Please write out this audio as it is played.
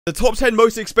The top 10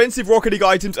 most expensive Rocket League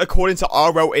items according to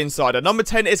RL Insider. Number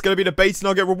 10 is going to be the base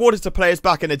nugget rewarded to players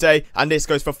back in the day, and this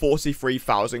goes for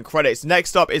 43,000 credits.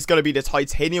 Next up is going to be the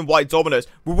titanium white Dominus,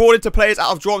 rewarded to players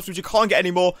out of drops which you can't get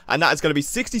anymore, and that is going to be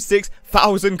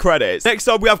 66,000 credits. Next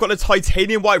up, we have got the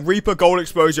titanium white Reaper gold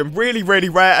explosion, really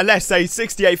rare, and let's say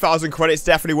 68,000 credits,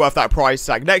 definitely worth that price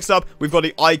tag. Next up, we've got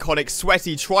the iconic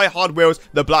sweaty try-hard wheels.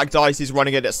 The black dice is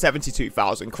running it at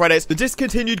 72,000 credits. The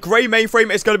discontinued grey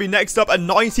mainframe is going to be next up at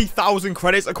 90,000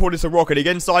 credits according to Rocket League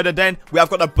Insider. Then we have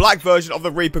got the black version of the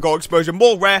Reaper gold explosion,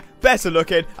 more rare, better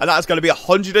looking, and that's going to be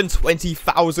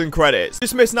 120,000 credits.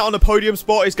 Just missing out on the podium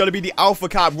spot is going to be the Alpha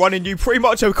Cap, running you pretty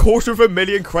much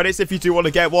 250,000 credits if you do want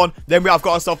to get one. Then we have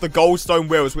got ourselves the Goldstone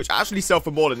wheels, which actually sell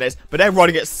for more than this, but they're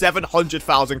running at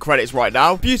 700,000 credits right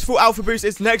now. Beautiful Alpha Boost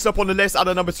is next up on the list at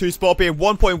the number 2 spot, being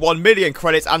 1.1 million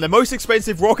credits, and the most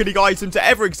expensive Rocket League item to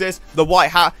ever exist, the white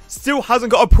hat, still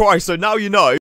hasn't got a price, so now you know.